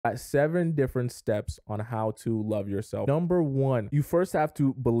At 7 different steps on how to love yourself. Number 1, you first have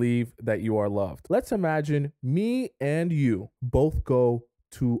to believe that you are loved. Let's imagine me and you both go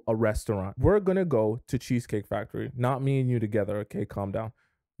to a restaurant. We're gonna go to Cheesecake Factory, not me and you together. Okay, calm down.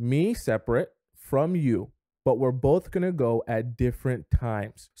 Me separate from you, but we're both gonna go at different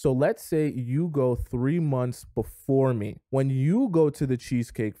times. So let's say you go 3 months before me. When you go to the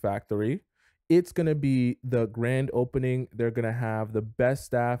Cheesecake Factory, it's going to be the grand opening. They're going to have the best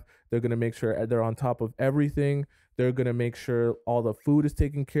staff. They're going to make sure they're on top of everything. They're going to make sure all the food is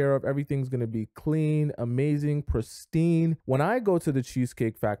taken care of. Everything's going to be clean, amazing, pristine. When I go to the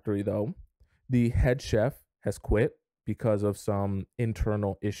Cheesecake Factory, though, the head chef has quit because of some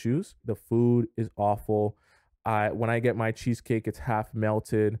internal issues. The food is awful. When I get my cheesecake, it's half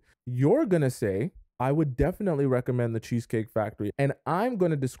melted. You're going to say, I would definitely recommend the Cheesecake Factory. And I'm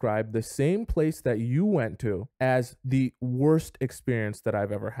going to describe the same place that you went to as the worst experience that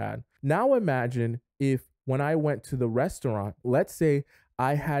I've ever had. Now imagine if when I went to the restaurant, let's say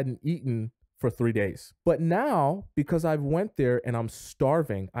I hadn't eaten for 3 days. But now, because I've went there and I'm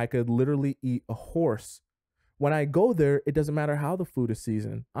starving, I could literally eat a horse. When I go there, it doesn't matter how the food is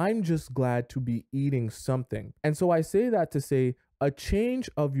seasoned. I'm just glad to be eating something. And so I say that to say a change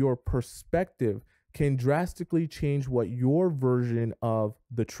of your perspective can drastically change what your version of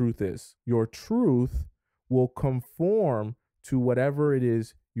the truth is. Your truth will conform to whatever it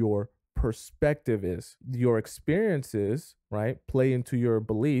is your perspective is. Your experiences, right, play into your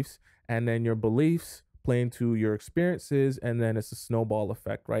beliefs, and then your beliefs play into your experiences, and then it's a snowball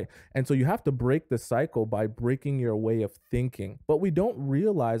effect, right? And so you have to break the cycle by breaking your way of thinking. But we don't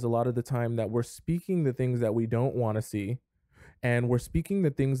realize a lot of the time that we're speaking the things that we don't want to see, and we're speaking the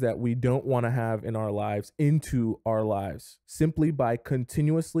things that we don't want to have in our lives into our lives simply by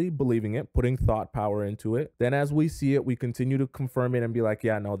continuously believing it, putting thought power into it. Then as we see it, we continue to confirm it and be like,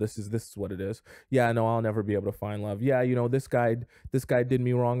 yeah, no, this is what it is. Yeah, no, I'll never be able to find love. Yeah, you know, this guy did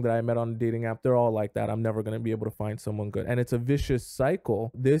me wrong that I met on a dating app. They're all like that. I'm never going to be able to find someone good. And it's a vicious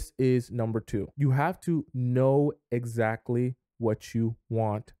cycle. This is number 2. You have to know exactly what you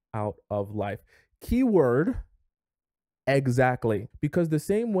want out of life. Keyword: exactly. Because the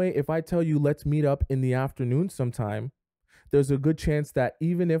same way, if I tell you, let's meet up in the afternoon sometime, there's a good chance that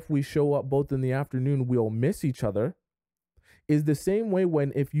even if we show up both in the afternoon, we'll miss each other. Is the same way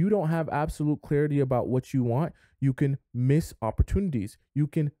when if you don't have absolute clarity about what you want, you can miss opportunities. You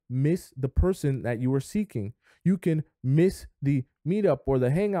can miss the person that you are seeking. You can miss the meetup or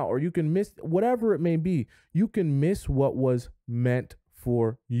the hangout, or you can miss whatever it may be. You can miss what was meant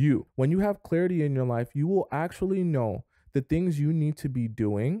for you. When you have clarity in your life, you will actually know the things you need to be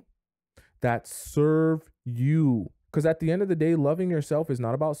doing that serve you. Because at the end of the day, loving yourself is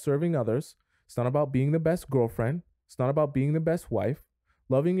not about serving others. It's not about being the best girlfriend. It's not about being the best wife.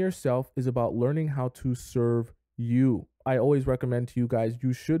 Loving yourself is about learning how to serve you. I always recommend to you guys,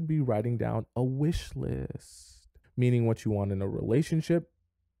 you should be writing down a wish list, meaning what you want in a relationship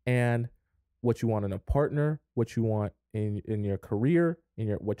and what you want in a partner, what you want in your career,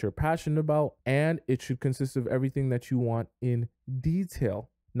 what you're passionate about, and it should consist of everything that you want in detail.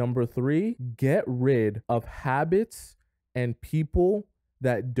 Number 3, get rid of habits and people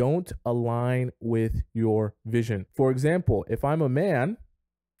that don't align with your vision. For example, if I'm a man,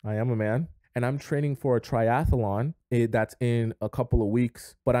 I am a man, and I'm training for a triathlon that's in a couple of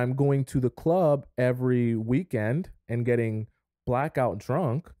weeks, but I'm going to the club every weekend and getting blackout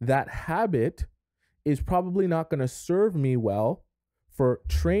drunk, that habit is probably not going to serve me well for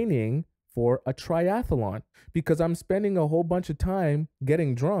training for a triathlon, because I'm spending a whole bunch of time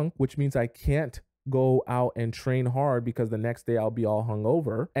getting drunk, which means I can't go out and train hard because the next day I'll be all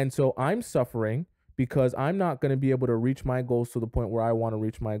hungover. And so I'm suffering because I'm not going to be able to reach my goals to the point where I want to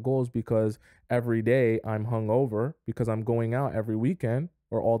reach my goals, because every day I'm hungover because I'm going out every weekend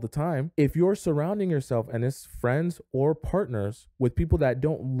or all the time. If you're surrounding yourself, and it's friends or partners, with people that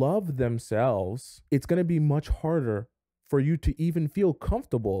don't love themselves, it's going to be much harder for you to even feel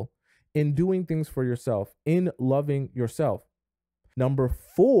comfortable in doing things for yourself, in loving yourself. Number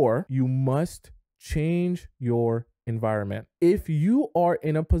 4, you must change your environment. If you are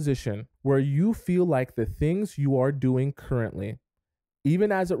in a position where you feel like the things you are doing currently,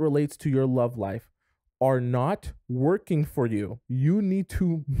 even as it relates to your love life, are not working for you, you need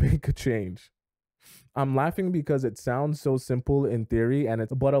to make a change. I'm laughing because it sounds so simple in theory,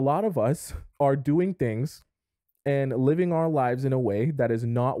 but a lot of us are doing things and living our lives in a way that is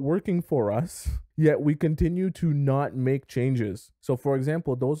not working for us, yet we continue to not make changes. So for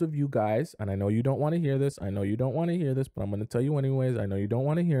example, those of you guys, and I know you don't want to hear this, but I'm going to tell you anyways, I know you don't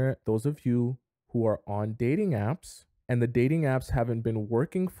want to hear it. Those of you who are on dating apps and the dating apps haven't been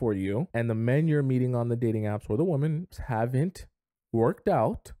working for you, and the men you're meeting on the dating apps or the women haven't worked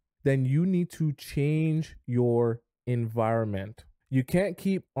out, then you need to change your environment. You can't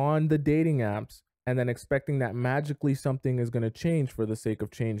keep on the dating apps and then expecting that magically something is going to change for the sake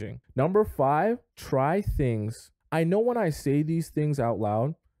of changing. Number 5, try things. I know when I say these things out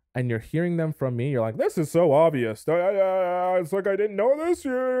loud and you're hearing them from me, you're like, this is so obvious. It's like I didn't know this.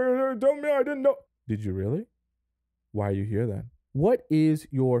 You're telling me I didn't know. Did you really? Why are you here then? What is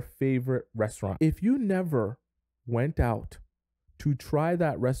your favorite restaurant? If you never went out to try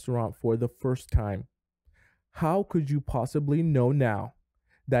that restaurant for the first time, how could you possibly know now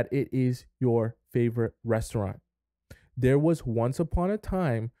that it is your favorite restaurant? There was once upon a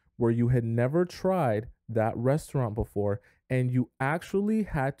time where you had never tried that restaurant before, and you actually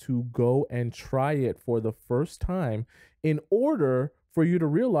had to go and try it for the first time in order for you to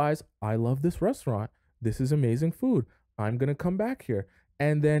realize, I love this restaurant. This is amazing food. I'm going to come back here.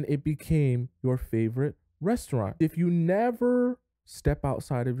 And then it became your favorite restaurant. If you never step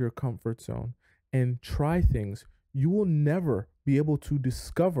outside of your comfort zone and try things, you will never be able to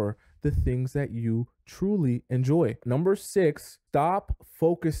discover the things that you truly enjoy. Number 6, stop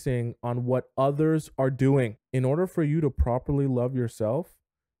focusing on what others are doing. In order for you to properly love yourself,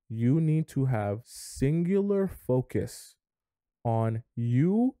 you need to have singular focus on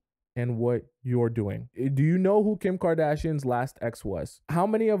you and what you're doing. Do you know who Kim Kardashian's last ex was? How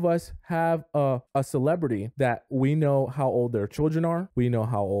many of us have a celebrity that we know how old their children are? We know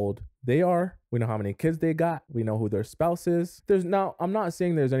how old they are. We know how many kids they got. We know who their spouse is. I'm not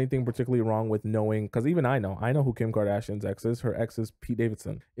saying there's anything particularly wrong with knowing, because even I know who Kim Kardashian's ex is. Her ex is Pete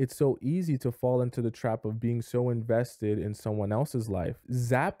Davidson. It's so easy to fall into the trap of being so invested in someone else's life,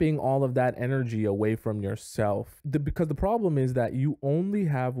 zapping all of that energy away from yourself. Because the problem is that you only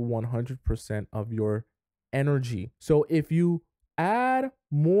have 100% of your energy. So if you add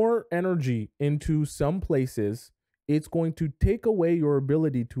more energy into some places, it's going to take away your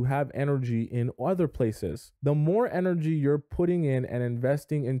ability to have energy in other places. The more energy you're putting in and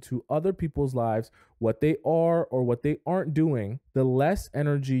investing into other people's lives, what they are or what they aren't doing, the less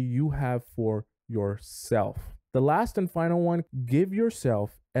energy you have for yourself. The last and final one, give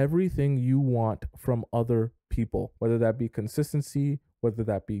yourself everything you want from other people, whether that be consistency, whether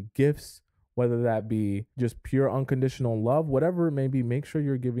that be gifts, whether that be just pure unconditional love, whatever it may be, make sure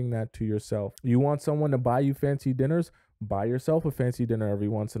you're giving that to yourself. You want someone to buy you fancy dinners? Buy yourself a fancy dinner every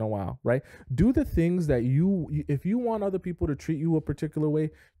once in a while, right? Do the things that if you want other people to treat you a particular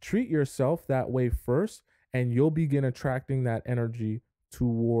way, treat yourself that way first, and you'll begin attracting that energy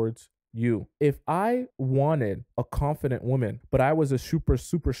towards you. If I wanted a confident woman, but I was a super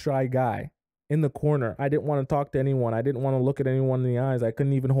shy guy, in the corner, I didn't want to talk to anyone. I didn't want to look at anyone in the eyes. I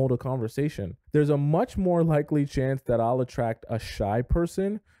couldn't even hold a conversation. There's a much more likely chance that I'll attract a shy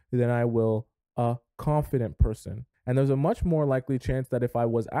person than I will a confident person. And there's a much more likely chance that if I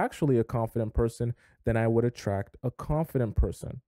was actually a confident person, then I would attract a confident person.